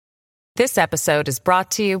This episode is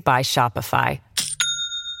brought to you by Shopify.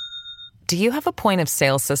 Do you have a point of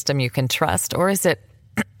sale system you can trust, or is it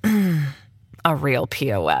a real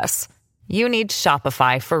POS? You need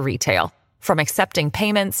Shopify for retail. From accepting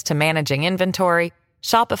payments to managing inventory,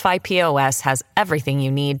 Shopify POS has everything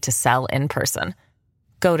you need to sell in person.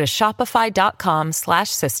 Go to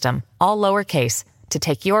shopify.com/system, all lowercase, to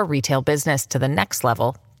take your retail business to the next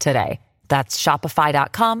level today. That's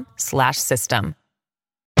shopify.com/system.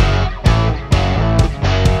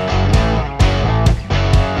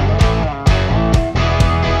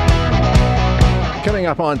 Coming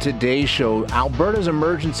up on today's show, Alberta's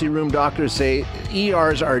emergency room doctors say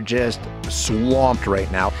ERs are just swamped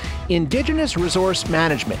right now. Indigenous resource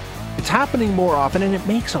management. It's happening more often, and it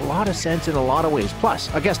makes a lot of sense in a lot of ways.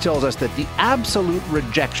 Plus, a guest tells us that the absolute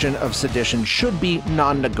rejection of sedition should be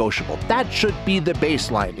non-negotiable. That should be the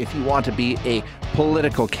baseline if you want to be a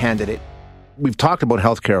political candidate. We've talked about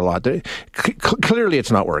healthcare a lot. Clearly,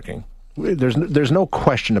 it's not working. There's no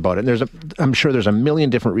question about it. I'm sure there's a million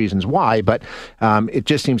different reasons why, but it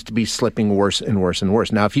just seems to be slipping worse and worse and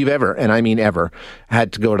worse. Now, if you've ever, and I mean ever,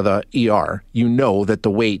 had to go to the ER, you know that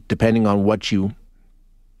the wait, depending on what you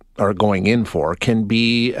are going in for, can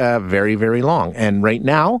be very, very long. And right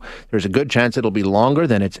now, there's a good chance it'll be longer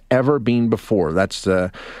than it's ever been before. That's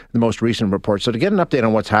the most recent report. So to get an update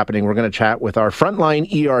on what's happening, we're going to chat with our frontline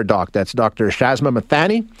ER doc. That's Dr. Shazma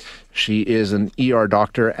Mithani. She is an ER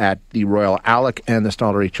doctor at the Royal Alec and the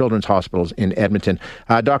Stollery Children's Hospitals in Edmonton.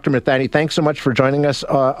 Dr. Mithani, thanks so much for joining us.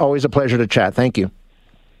 Always a pleasure to chat. Thank you.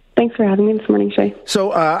 Thanks for having me this morning, Shay.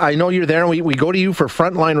 So I know you're there, and we go to you for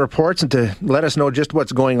frontline reports and to let us know just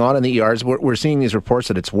what's going on in the ERs. We're seeing these reports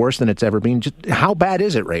that it's worse than it's ever been. Just how bad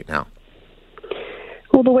is it right now?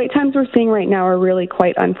 Well, the wait times we're seeing right now are really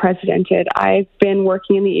quite unprecedented. I've been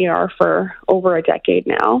working in the ER for over a decade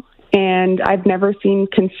now, and I've never seen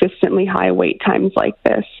consistently high wait times like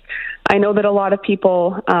this. I know that a lot of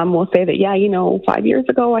people will say that, 5 years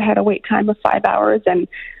ago I had a wait time of 5 hours, and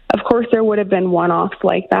of course there would have been one-offs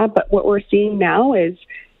like that, but what we're seeing now is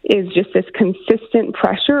just this consistent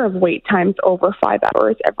pressure of wait times over 5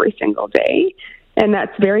 hours every single day. And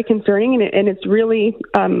that's very concerning, and it's really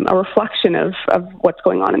a reflection of what's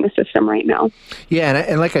going on in the system right now. Yeah,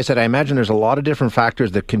 and like I said, I imagine there's a lot of different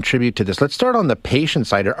factors that contribute to this. Let's start on the patient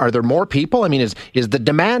side. Are there more people? I mean, is the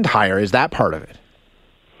demand higher? Is that part of it?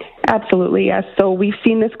 Absolutely, yes. So we've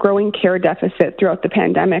seen this growing care deficit throughout the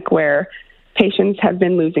pandemic where patients have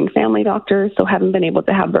been losing family doctors, so haven't been able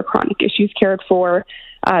to have their chronic issues cared for.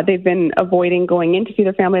 They've been avoiding going in to see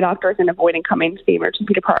their family doctors and avoiding coming to the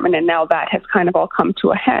emergency department, and now that has kind of all come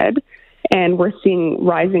to a head, and we're seeing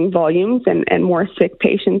rising volumes and more sick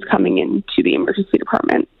patients coming into the emergency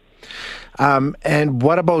department. And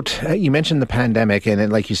what about, you mentioned the pandemic, and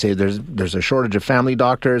then, like you say, there's a shortage of family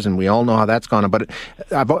doctors, and we all know how that's gone. But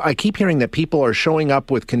I keep hearing that people are showing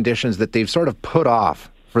up with conditions that they've sort of put off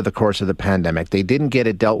for the course of the pandemic. They didn't get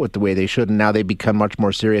it dealt with the way they should, and now they become much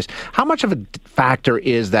more serious. How much of a factor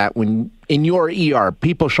is that when in your ER,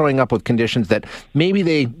 people showing up with conditions that maybe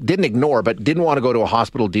they didn't ignore but didn't want to go to a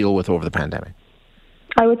hospital deal with over the pandemic?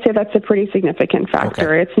 I would say that's a pretty significant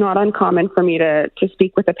factor. Okay. It's not uncommon for me to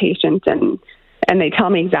speak with a patient and they tell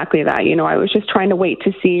me exactly that. I was just trying to wait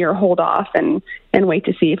to see or hold off and wait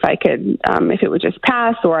to see if I could, if it would just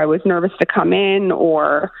pass, or I was nervous to come in,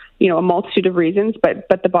 or, a multitude of reasons. But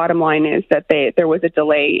the bottom line is that there was a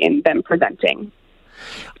delay in them presenting.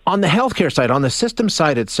 On the healthcare side, on the system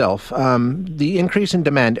side itself, the increase in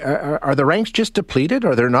demand, are the ranks just depleted?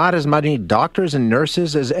 Are there not as many doctors and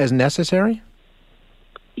nurses as necessary?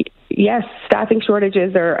 Yes, staffing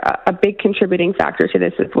shortages are a big contributing factor to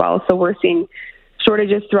this as well. So we're seeing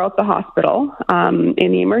shortages throughout the hospital, in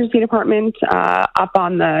the emergency department, up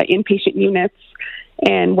on the inpatient units.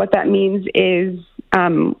 And what that means is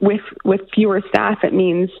with fewer staff, it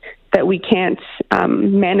means that we can't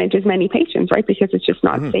manage as many patients, right? Because it's just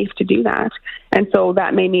not safe to do that. And so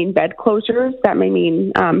that may mean bed closures. That may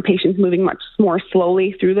mean patients moving much more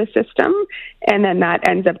slowly through the system. And then that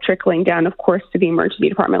ends up trickling down, of course, to the emergency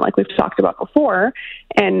department, like we've talked about before,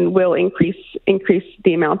 and will increase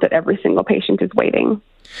the amount that every single patient is waiting.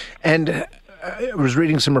 And I was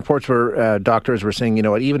reading some reports where doctors were saying,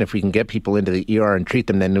 even if we can get people into the ER and treat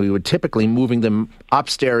them, then we would typically moving them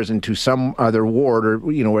upstairs into some other ward,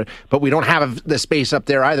 or but we don't have the space up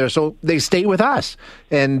there either, so they stay with us,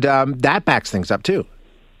 and that backs things up too.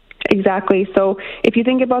 Exactly. So if you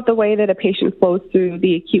think about the way that a patient flows through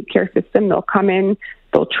the acute care system, they'll come in,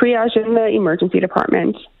 they'll triage in the emergency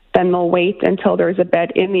department, then they'll wait until there's a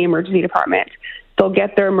bed in the emergency department. they'll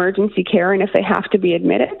get their emergency care, and if they have to be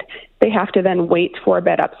admitted, they have to then wait for a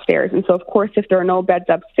bed upstairs. And so, of course, if there are no beds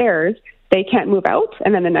upstairs, they can't move out,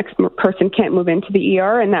 and then the next person can't move into the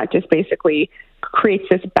ER, and that just basically creates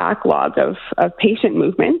this backlog of patient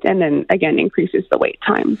movement, and then, again, increases the wait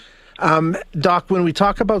time. Doc, when we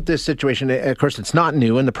talk about this situation, of course, it's not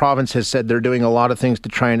new, and the province has said they're doing a lot of things to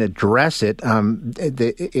try and address it.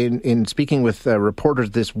 In speaking with reporters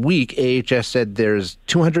this week, AHS said there's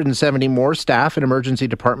 270 more staff in emergency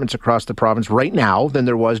departments across the province right now than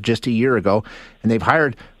there was just a year ago, and they've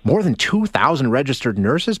hired more than 2,000 registered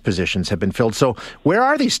nurses positions have been filled. So where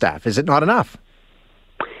are these staff? Is it not enough?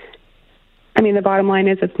 I mean, the bottom line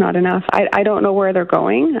is it's not enough. I don't know where they're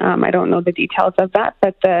going. I don't know the details of that,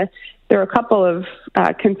 but there are a couple of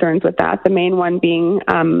concerns with that. The main one being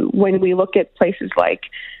when we look at places like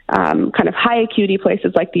kind of high acuity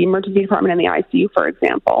places like the emergency department and the ICU, for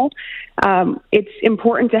example, it's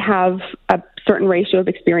important to have a certain ratio of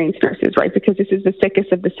experienced nurses, right? Because this is the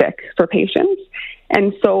sickest of the sick for patients.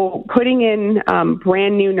 And so putting in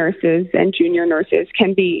brand new nurses and junior nurses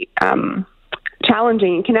can be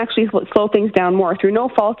challenging and can actually slow things down more through no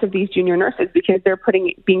fault of these junior nurses, because they're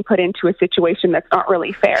being put into a situation that's not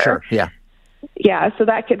really fair. Sure, yeah. Yeah, so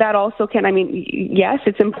that also can, I mean, yes,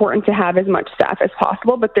 it's important to have as much staff as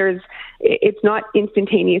possible, but it's not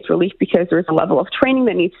instantaneous relief, because there's a level of training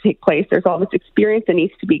that needs to take place. There's all this experience that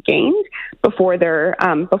needs to be gained before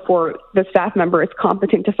the staff member is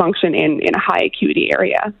competent to function in a high acuity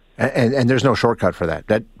area. And there's no shortcut for that.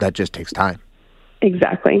 That just takes time.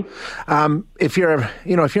 Exactly. If you're an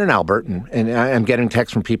Albertan, and I'm getting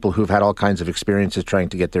texts from people who've had all kinds of experiences trying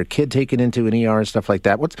to get their kid taken into an ER and stuff like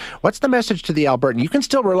that, what's the message to the Albertan? You can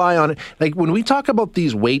still rely on it. Like when we talk about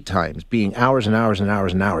these wait times being hours and hours and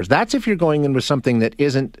hours and hours, that's if you're going in with something that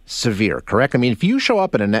isn't severe, correct? I mean, if you show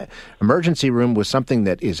up in an emergency room with something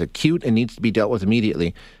that is acute and needs to be dealt with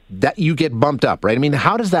immediately, that you get bumped up, right? I mean,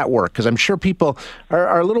 how does that work? Because I'm sure people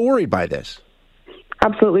are a little worried by this.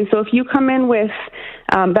 Absolutely. So if you come in with,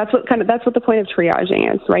 that's what the point of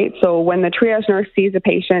triaging is, right? So when the triage nurse sees a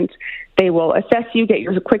patient, they will assess you, get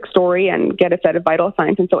your quick story, and get a set of vital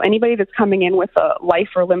signs. And so anybody that's coming in with a life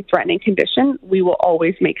or limb-threatening condition, we will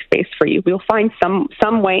always make space for you. We'll find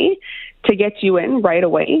some way to get you in right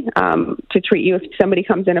away to treat you. If somebody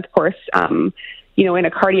comes in, of course, in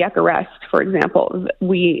a cardiac arrest, for example,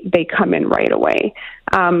 they come in right away.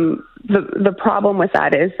 The problem with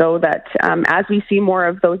that is, though, that as we see more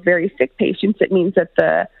of those very sick patients, it means that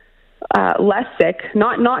the less sick,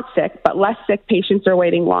 not sick, but less sick patients are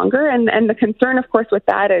waiting longer. And the concern, of course, with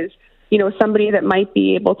that is, somebody that might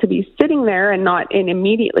be able to be sitting there and not in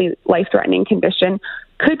immediately life-threatening condition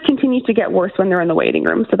could continue to get worse when they're in the waiting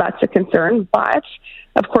room. So that's a concern. But,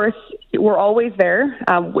 of course, we're always there.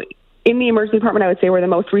 In the emergency department, I would say we're the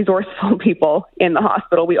most resourceful people in the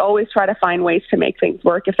hospital. We always try to find ways to make things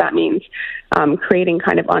work, if that means creating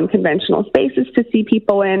kind of unconventional spaces to see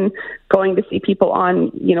people in, going to see people on,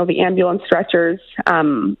 the ambulance stretchers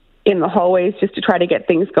in the hallways just to try to get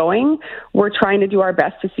things going. We're trying to do our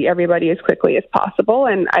best to see everybody as quickly as possible.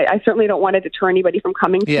 And I certainly don't want to deter anybody from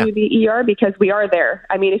coming to the ER, because we are there.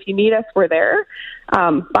 I mean, if you need us, we're there.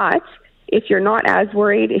 But if you're not as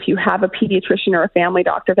worried, if you have a pediatrician or a family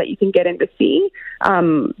doctor that you can get in to see,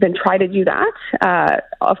 then try to do that.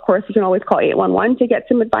 Of course, you can always call 811 to get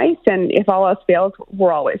some advice, and if all else fails,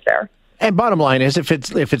 we're always there. And bottom line is, if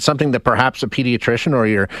it's something that perhaps a pediatrician or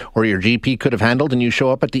your GP could have handled, and you show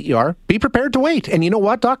up at the ER, be prepared to wait. And you know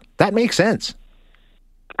what, Doc? That makes sense.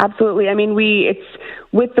 Absolutely. I mean, it's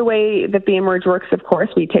with the way that the Emerge works, of course,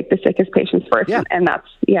 we take the sickest patients first, and that's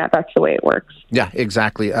the way it works. Yeah,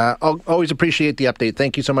 exactly. I'll always appreciate the update.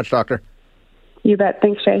 Thank you so much, Doctor. You bet.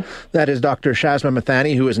 Thanks, Shay. That is Dr. Shazma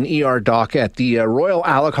Mithani, who is an ER doc at the Royal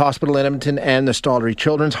Alexandra Hospital in Edmonton and the Stollery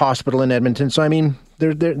Children's Hospital in Edmonton. So, I mean,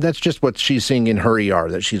 that's just what she's seeing in her ER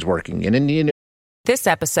that she's working in. This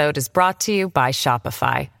episode is brought to you by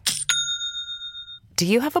Shopify. Do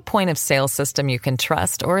you have a point of sale system you can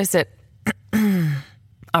trust, or is it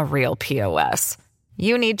a real POS?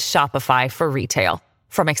 You need Shopify for retail.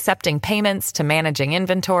 From accepting payments to managing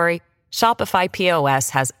inventory, Shopify POS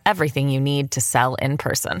has everything you need to sell in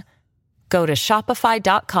person. Go to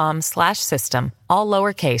shopify.com/system, all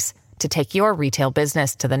lowercase, to take your retail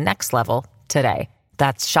business to the next level today.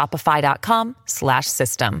 That's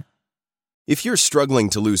shopify.com/system. If you're struggling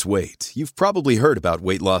to lose weight, you've probably heard about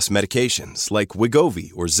weight loss medications like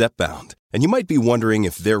Wegovy or Zepbound, and you might be wondering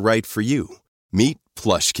if they're right for you. Meet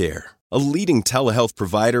PlushCare, a leading telehealth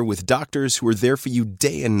provider with doctors who are there for you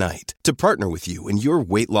day and night to partner with you in your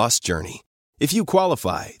weight loss journey. If you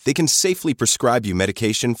qualify, they can safely prescribe you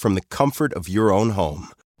medication from the comfort of your own home.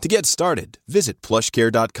 To get started, visit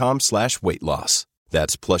plushcare.com/weight-loss.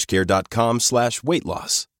 That's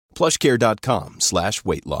plushcare.com/weight-loss.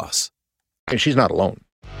 plushcare.com/weight-loss. And she's not alone.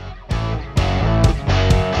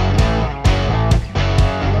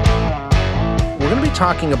 We're going to be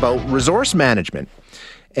talking about resource management,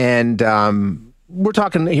 and we're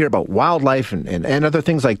talking here about wildlife and other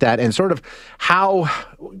things like that, and sort of how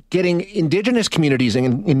getting Indigenous communities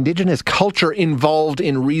and Indigenous culture involved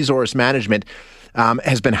in resource management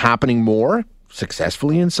has been happening more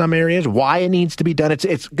successfully in some areas, why it needs to be done.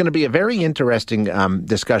 It's going to be a very interesting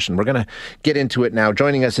discussion. We're going to get into it now.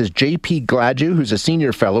 Joining us is JP Gladu, who's a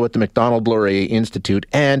senior fellow at the Macdonald-Laurier Institute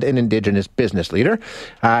and an Indigenous business leader.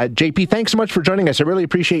 JP, thanks so much for joining us. I really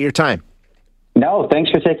appreciate your time. No, thanks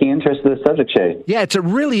for taking interest in this subject, Shay. Yeah, it's a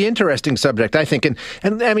really interesting subject, I think. And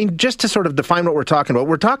I mean, just to sort of define what we're talking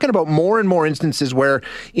about more and more instances where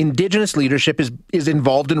Indigenous leadership is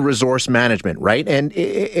involved in resource management, right? And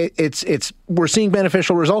we're seeing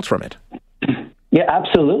beneficial results from it. Yeah,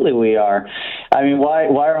 absolutely we are. I mean, why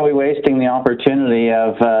are we wasting the opportunity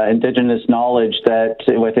of Indigenous knowledge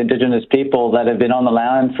with Indigenous people that have been on the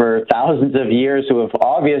land for thousands of years, who have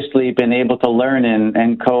obviously been able to learn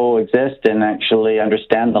and coexist and actually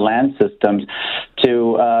understand the land systems,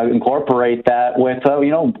 to incorporate that with,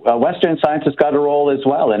 Western science has got a role as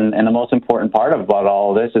well. And the most important part about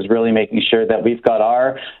all of this is really making sure that we've got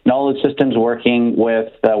our knowledge systems working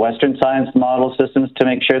with Western science model systems to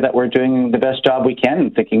make sure that we're doing the best job we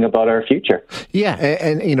can thinking about our future. Yeah,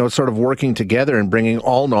 and sort of working together and bringing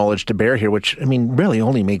all knowledge to bear here, which, I mean, really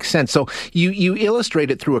only makes sense. So you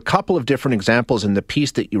illustrate it through a couple of different examples in the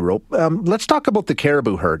piece that you wrote. Let's talk about the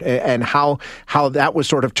caribou herd and how that was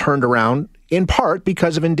sort of turned around, in part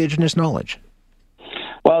because of Indigenous knowledge.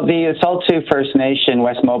 Well, the Saulteaux First Nation,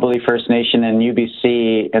 West Moberly First Nation, and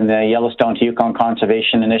UBC and the Yellowstone to Yukon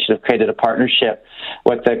Conservation Initiative created a partnership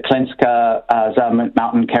with the Klinska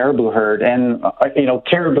mountain caribou herd. And,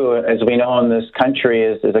 caribou, as we know in this country,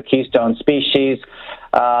 is a keystone species.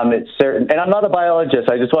 It's certain, and I'm not a biologist.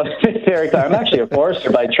 I just want to be very clear. I'm actually a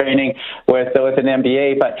forester by training with an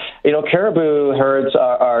MBA. But caribou herds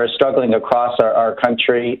are struggling across our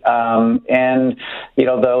country, and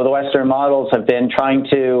the Western models have been trying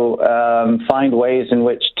to find ways in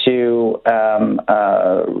which to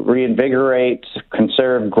reinvigorate,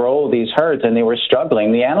 conserve, grow these herds, and they were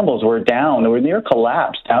struggling. The animals were down; they were near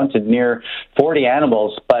collapse, down to near 40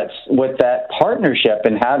 animals. But with that partnership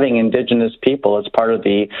and having Indigenous people as part of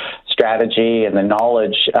the strategy and the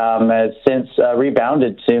knowledge, has since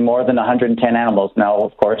rebounded to more than 110 animals. Now,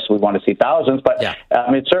 of course, we want to see thousands, but yeah.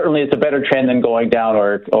 It certainly is a better trend than going down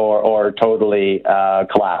or totally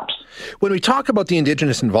collapse. When we talk about the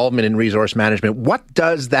Indigenous involvement in resource management, what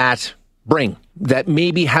does that bring that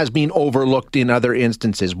maybe has been overlooked in other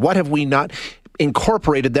instances? What have we not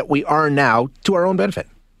incorporated that we are now to our own benefit?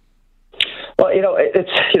 Well,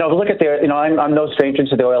 look at I'm no stranger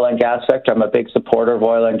to the oil and gas sector. I'm a big supporter of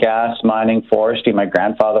oil and gas, mining, forestry. My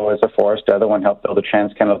grandfather was a forester. The other one helped build the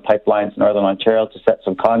Trans-Canada pipelines in Northern Ontario, to set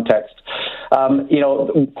some context.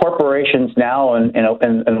 Corporations now and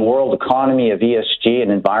the world economy of ESG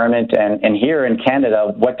and environment, and here in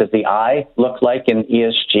Canada, what does the I look like in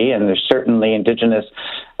ESG? And there's certainly Indigenous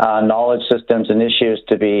knowledge systems and issues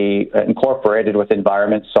to be incorporated with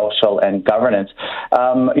environment, social, and governance.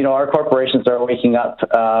 Our corporations are waking up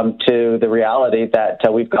to the reality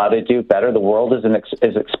that we've got to do better. The world is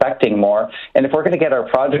expecting more, and if we're going to get our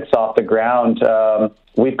projects off the ground,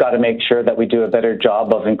 we've got to make sure that we do a better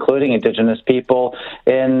job of including Indigenous people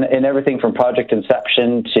in everything from project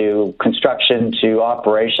inception to construction to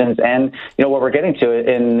operations, and what we're getting to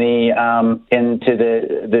in into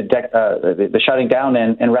the shutting down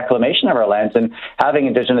and reclamation of our lands, and having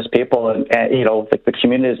Indigenous people and the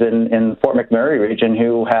communities in Fort McMurray region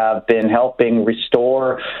who have been helping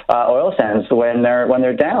restore oil sands when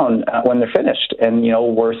they're down, when they're finished. And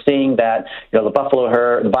we're seeing that the buffalo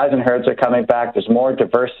herd, the bison herds are coming back. There's more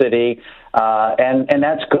diversity, and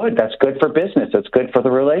that's good. That's good for business. It's good for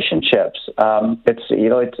the relationships.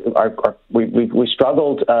 We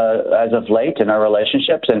struggled as of late in our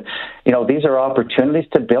relationships, and these are opportunities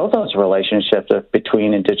to build those relationships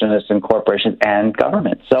between Indigenous and corporations and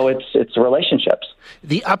government. So it's relationships.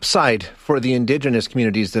 The upside for the Indigenous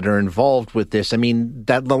communities that are involved with this, I mean,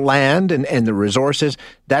 that the land and the resources,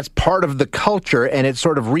 that's part of the culture, and it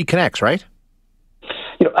sort of reconnects, right?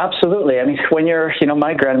 Absolutely. I mean, when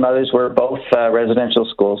my grandmothers were both residential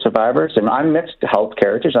school survivors, and I'm mixed health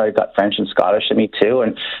characters. I've got French and Scottish in me too.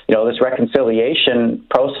 And, this reconciliation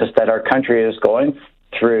process that our country is going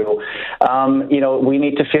through, we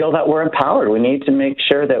need to feel that we're empowered. We need to make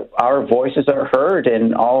sure that our voices are heard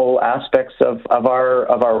in all aspects of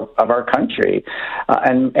our country,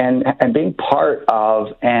 and being part of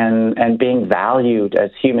and being valued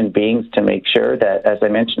as human beings, to make sure that, as I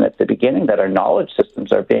mentioned at the beginning, that our knowledge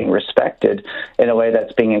systems are being respected in a way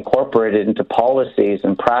that's being incorporated into policies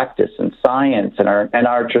and practice and science, and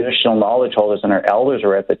our traditional knowledge holders and our elders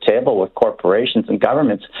are at the table with corporations and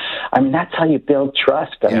governments. I mean, that's how you build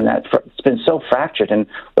trust. I mean, it's been so fractured, and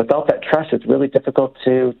without that trust, it's really difficult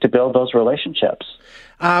to build those relationships.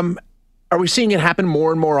 Are we seeing it happen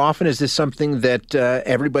more and more often? Is this something that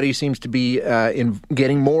everybody seems to be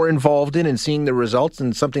getting more involved in and seeing the results,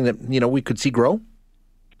 and something that we could see grow?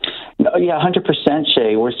 No, yeah, 100%,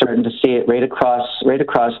 Shay. We're starting to see it right across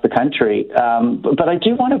the country. But I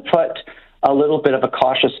do want to put a little bit of a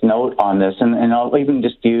cautious note on this, and I'll even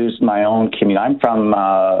just use my own community. I'm from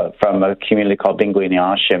a community called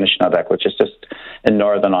Bingui-Niache, Anishinaabe, which is just in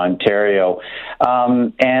northern Ontario.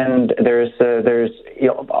 And there's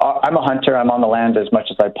I'm a hunter. I'm on the land as much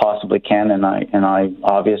as I possibly can, and I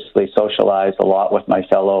obviously socialize a lot with my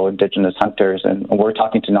fellow Indigenous hunters, and we're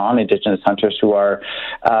talking to non-Indigenous hunters who are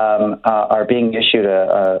being issued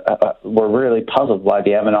we're really puzzled why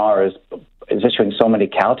the MNR is issuing so many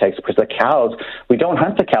cow tags, because the cows, we don't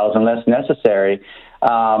hunt the cows unless necessary,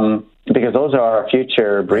 because those are our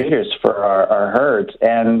future breeders for our herds,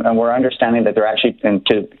 and we're understanding that they're actually, and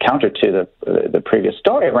to counter to the previous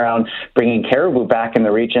story around bringing caribou back in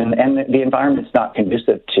the region, and the environment's not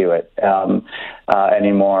conducive to it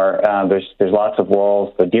anymore. There's lots of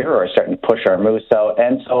wolves. The deer are starting to push our moose out,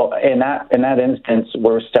 and so in that instance,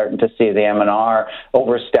 we're starting to see the MNR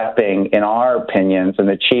overstepping, in our opinions, and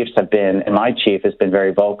the chiefs have been, and my chief has been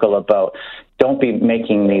very vocal about, don't be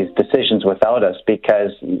making these decisions without us,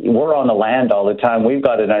 because we're on the land all the time. We've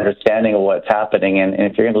got an understanding of what's happening, and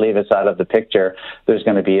if you're going to leave us out of the picture, there's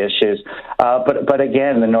going to be issues. But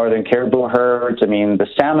again, the northern caribou herds, I mean, the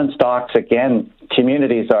salmon stocks, again,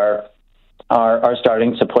 communities are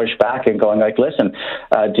starting to push back and going like, listen,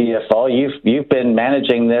 DFO, you've been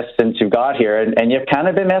managing this since you got here, and you've kind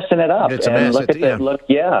of been messing it up. It's a mess.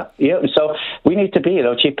 So we need to be,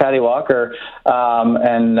 Chief Patty Walker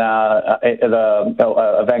and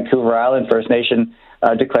the Vancouver Island First Nation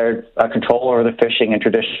declared control over the fishing and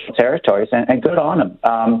traditional territories, and good on them.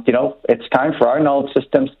 It's time for our knowledge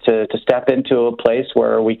systems to step into a place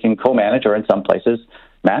where we can co-manage, or in some places,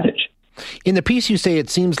 manage. In the piece, you say it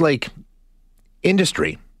seems like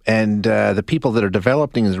industry and the people that are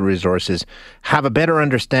developing the resources have a better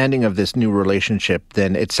understanding of this new relationship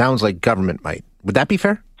than it sounds like government might. Would that be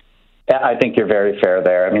fair? Yeah, I think you're very fair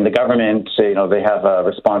there. I mean, the government, they have a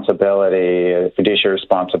responsibility, a fiduciary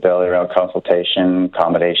responsibility around consultation,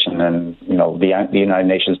 accommodation, and, the United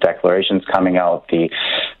Nations declarations coming out, the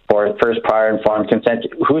first prior informed consent.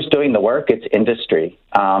 Who's doing the work? It's industry.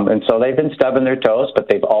 And so they've been stubbing their toes, but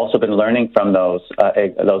they've also been learning from those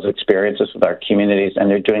experiences with our communities, and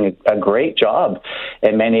they're doing a great job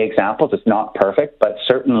in many examples. It's not perfect, but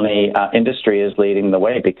certainly industry is leading the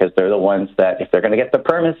way, because they're the ones that, if they're going to get the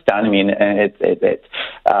permits done, I mean,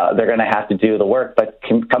 they're going to have to do the work. But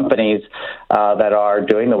companies that are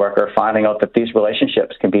doing the work are finding out that these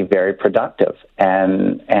relationships can be very productive,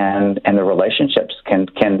 and the relationships can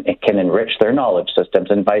enrich their knowledge systems,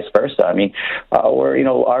 and vice versa. I mean,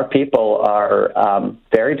 our people are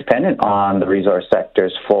very dependent on the resource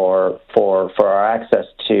sectors for our access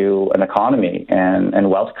to an economy and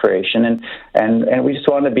wealth creation, and we just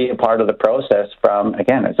want to be a part of the process from,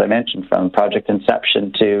 again, as I mentioned, from project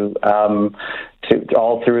inception to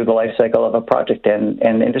all through the life cycle of a project. And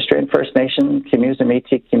industry and First Nation communities and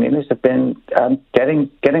Métis communities have been getting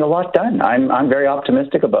a lot done. I'm very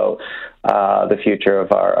optimistic about the future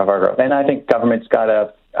of our growth, and I think government's got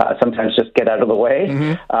to sometimes just get out of the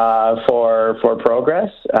way for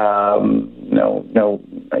progress. I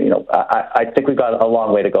think we've got a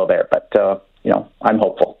long way to go there, but I'm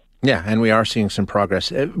hopeful. Yeah, and we are seeing some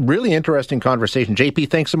progress. Really interesting conversation. JP,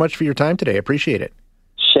 thanks so much for your time today. Appreciate it.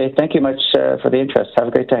 Shay, thank you much for the interest. Have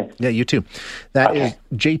a great day. Yeah, you too. That is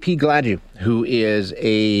JP Gladu, who is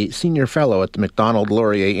a senior fellow at the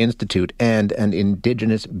Macdonald-Laurier Institute and an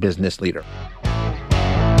Indigenous business leader.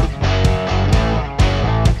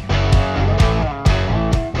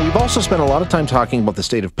 We've also spent a lot of time talking about the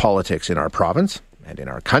state of politics in our province and in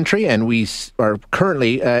our country, and we are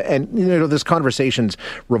currently, this conversations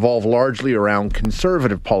revolve largely around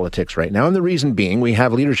conservative politics right now, and the reason being we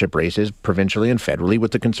have leadership races provincially and federally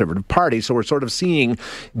with the Conservative Party, so we're sort of seeing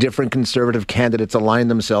different conservative candidates align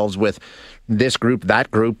themselves with this group,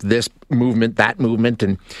 that group, this movement, that movement,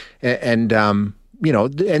 and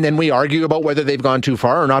and then we argue about whether they've gone too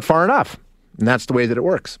far or not far enough. And that's the way that it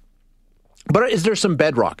works. But is there some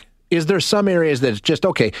bedrock? Is there some areas that it's just,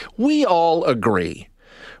 okay, we all agree.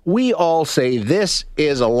 We all say this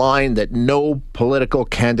is a line that no political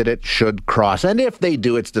candidate should cross. And if they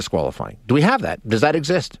do, it's disqualifying. Do we have that? Does that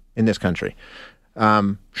exist in this country?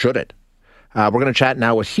 Should it? We're going to chat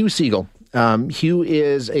now with Hugh Segal. Hugh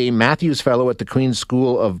is a Mathews Fellow at the Queen's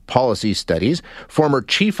School of Policy Studies, former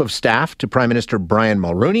Chief of Staff to Prime Minister Brian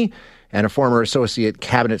Mulroney, and a former Associate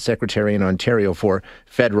Cabinet Secretary in Ontario for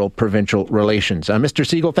federal-provincial relations. Mr.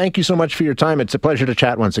 Segal, thank you so much for your time. It's a pleasure to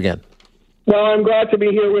chat once again. Well, I'm glad to be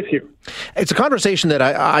here with you. It's a conversation that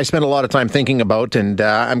I spent a lot of time thinking about, and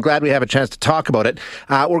I'm glad we have a chance to talk about it.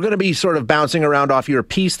 We're going to be sort of bouncing around off your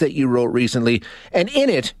piece that you wrote recently, and in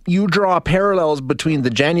it, you draw parallels between the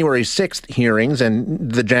January 6th hearings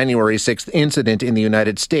and the January 6th incident in the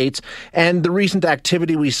United States and the recent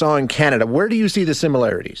activity we saw in Canada. Where do you see the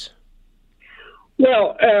similarities?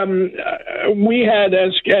 Well, we had,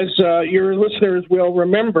 as your listeners will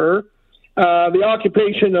remember, the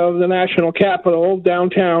occupation of the national capital,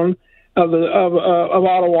 downtown of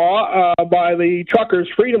Ottawa, by the Truckers'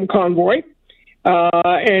 Freedom Convoy,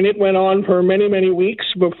 and it went on for many, many weeks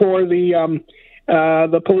before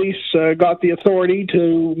the police got the authority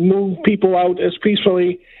to move people out as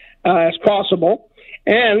peacefully as possible.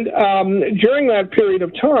 And during that period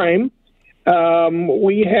of time,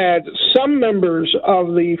 we had some members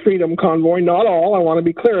of the Freedom Convoy, not all, I want to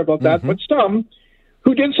be clear about that, but some,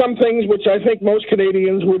 who did some things which I think most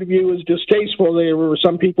Canadians would view as distasteful. There were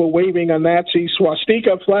some people waving a Nazi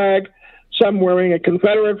swastika flag, some wearing a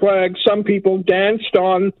Confederate flag, some people danced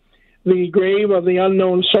on the grave of the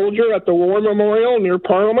unknown soldier at the War Memorial near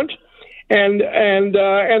Parliament. And those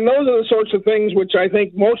are the sorts of things which I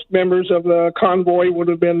think most members of the convoy would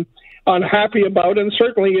have been unhappy about, and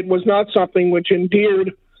certainly it was not something which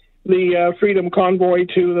endeared the Freedom Convoy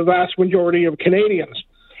to the vast majority of Canadians.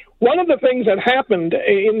 One of the things that happened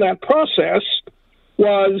in that process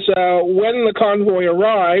was when the convoy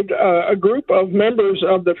arrived, a group of members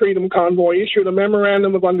of the Freedom Convoy issued a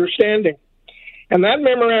memorandum of understanding. And that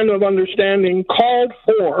memorandum of understanding called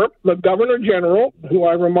for the Governor General, who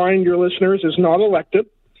I remind your listeners is not elected,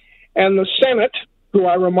 and the Senate, who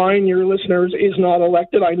I remind your listeners is not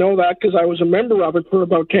elected. I know that because I was a member of it for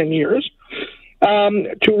about 10 years,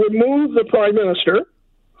 to remove the Prime Minister,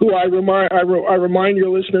 who I remind your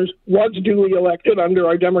listeners was duly elected under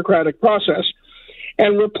our democratic process,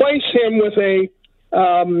 and replace him with a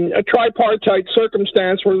tripartite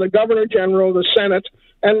circumstance where the Governor General, the Senate,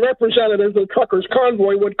 and representatives of the Truckers'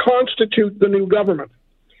 Convoy would constitute the new government.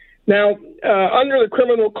 Now, under the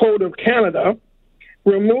Criminal Code of Canada,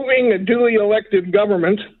 removing a duly elected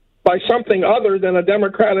government by something other than a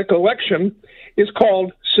democratic election is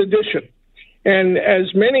called sedition. And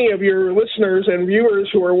as many of your listeners and viewers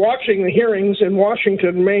who are watching the hearings in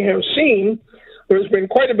Washington may have seen, there's been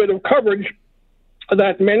quite a bit of coverage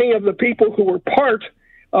that many of the people who were part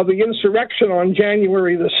of the insurrection on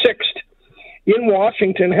January the 6th in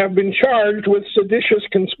Washington have been charged with seditious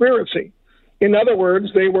conspiracy. In other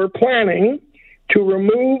words, they were planning to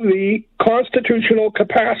remove the constitutional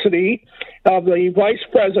capacity of the Vice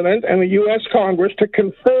President and the U.S. Congress to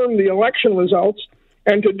confirm the election results,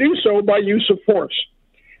 and to do so by use of force.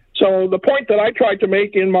 So the point that I tried to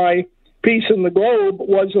make in my piece in the Globe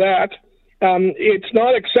was that it's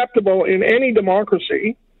not acceptable in any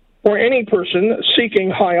democracy for any person seeking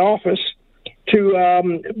high office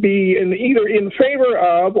to be either in favor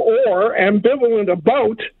of or ambivalent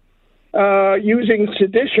about using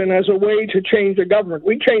sedition as a way to change a government.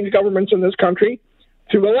 We change governments in this country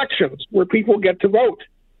through elections where people get to vote.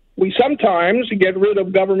 We sometimes get rid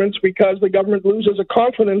of governments because the government loses a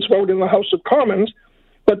confidence vote in the House of Commons,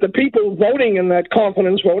 but the people voting in that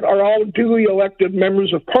confidence vote are all duly elected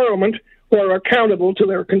members of Parliament who are accountable to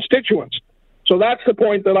their constituents. So that's the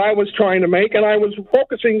point that I was trying to make, and I was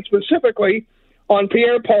focusing specifically on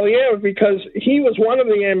Pierre Poilievre because he was one of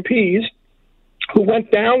the MPs who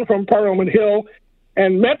went down from Parliament Hill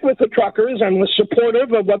and met with the truckers and was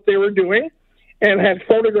supportive of what they were doing and had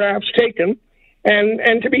photographs taken.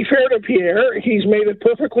 And to be fair to Pierre, he's made it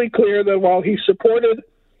perfectly clear that while he supported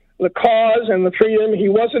the cause and the freedom, he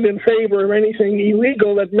wasn't in favor of anything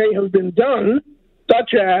illegal that may have been done,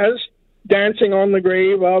 such as dancing on the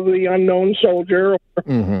grave of the unknown soldier,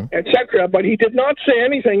 etc. But he did not say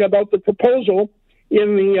anything about the proposal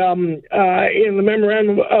in the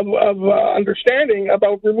memorandum of understanding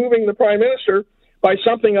about removing the Prime Minister by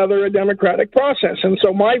something other a democratic process. And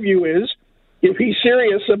so my view is, if he's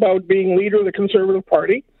serious about being leader of the Conservative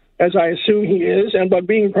Party, as I assume he is, and about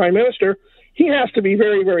being Prime Minister, he has to be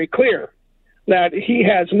very, very clear. that he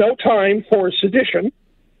has no time for sedition,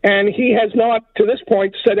 and he has not, to this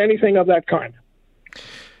point, said anything of that kind.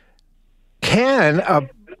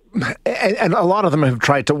 And a lot of them have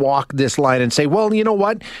tried to walk this line and say, well, you know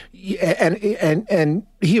what? And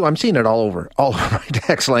Hugh, I'm seeing it all over my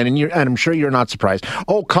text line, and I'm sure you're not surprised.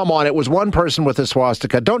 Oh, come on, it was one person with a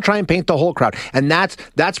swastika. Don't try and paint the whole crowd. And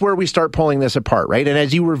that's where we start pulling this apart, right? And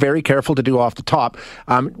as you were very careful to do off the top,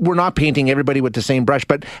 we're not painting everybody with the same brush,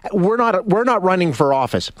 but we're not running for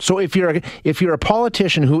office. So if you're a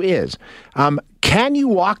politician who is, can you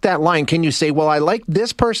walk that line? Can you say, well, I like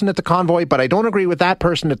this person at the convoy, but I don't agree with that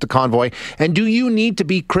person at the convoy? And do you need to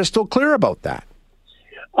be crystal clear about that?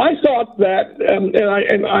 I thought that,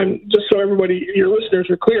 and I'm just so everybody, your listeners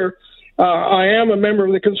are clear, I am a member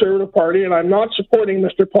of the Conservative Party, and I'm not supporting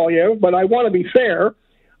Mr. Poilievre, but I want to be fair.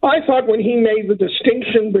 I thought when he made the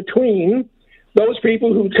distinction between those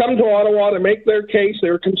people who come to Ottawa to make their case, they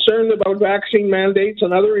were concerned about vaccine mandates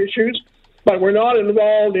and other issues, but were not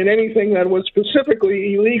involved in anything that was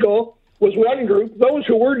specifically illegal, was one group. Those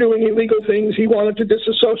who were doing illegal things, he wanted to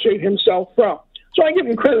disassociate himself from. So I give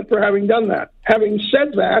him credit for having done that. Having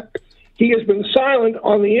said that, he has been silent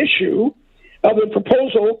on the issue of the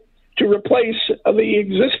proposal to replace the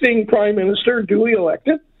existing Prime Minister, duly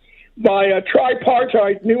elected, by a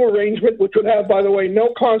tripartite new arrangement, which would have, by the way,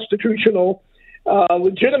 no constitutional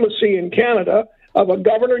legitimacy in Canada, of a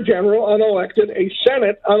Governor-General unelected, a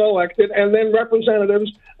Senate unelected, and then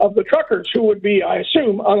representatives of the truckers, who would be, I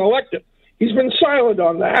assume, unelected. He's been silent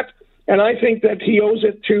on that. And I think that he owes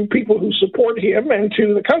it to people who support him and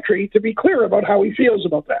to the country to be clear about how he feels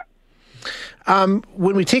about that.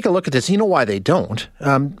 When we take a look at this, you know why they don't.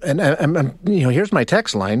 Here's my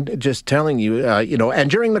text line just telling you,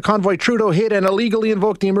 and during the convoy, Trudeau hit and illegally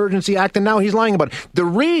invoked the Emergency Act, and now he's lying about it. The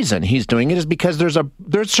reason he's doing it is because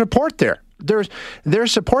there's support there.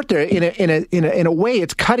 There's support there. In a way,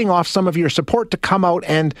 it's cutting off some of your support to come out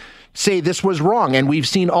and say this was wrong. And we've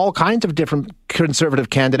seen all kinds of different Conservative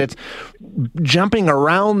candidates jumping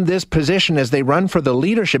around this position as they run for the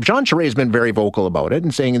leadership. Jean Charest has been very vocal about it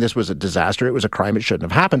and saying this was a disaster, it was a crime, it shouldn't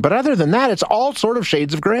have happened. But other than that, it's all sort of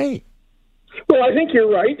shades of gray. Well, I think you're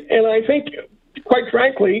right. And I think, quite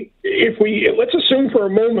frankly, let's assume for a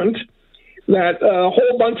moment that a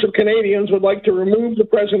whole bunch of Canadians would like to remove the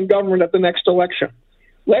present government at the next election.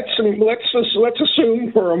 Let's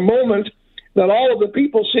assume for a moment that all of the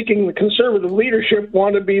people seeking the Conservative leadership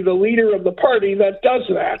want to be the leader of the party that does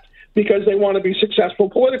that because they want to be successful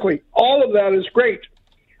politically. All of that is great.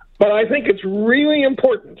 But I think it's really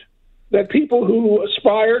important that people who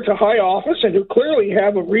aspire to high office and who clearly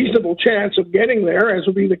have a reasonable chance of getting there, as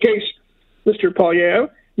would be the case, Mr. Poilievre,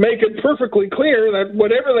 make it perfectly clear that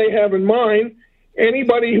whatever they have in mind,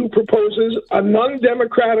 anybody who proposes a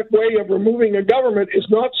non-democratic way of removing a government is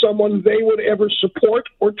not someone they would ever support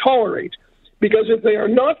or tolerate. Because if they are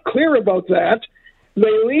not clear about that,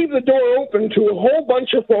 they leave the door open to a whole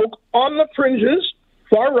bunch of folk on the fringes,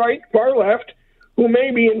 far right, far left, who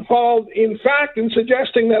may be involved, in fact, in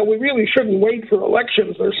suggesting that we really shouldn't wait for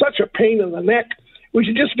elections. They're such a pain in the neck. We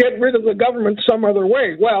should just get rid of the government some other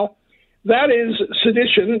way. Well, that is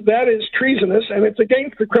sedition, that is treasonous, and it's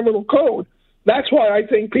against the criminal code. That's why I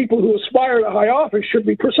think people who aspire to high office should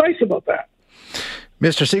be precise about that.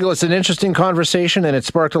 Mr. Segal, it's an interesting conversation, and it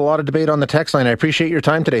sparked a lot of debate on the text line. I appreciate your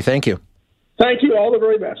time today. Thank you. Thank you. All the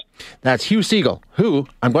very best. That's Hugh Segal, who,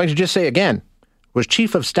 I'm going to just say again, was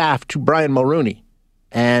Chief of Staff to Brian Mulroney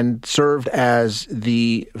and served as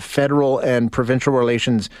the Federal and Provincial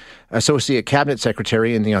Relations Associate Cabinet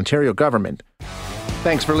Secretary in the Ontario government.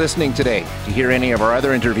 Thanks for listening today. To hear any of our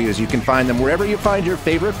other interviews, you can find them wherever you find your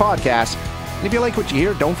favorite podcasts. And if you like what you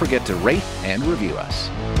hear, don't forget to rate and review us.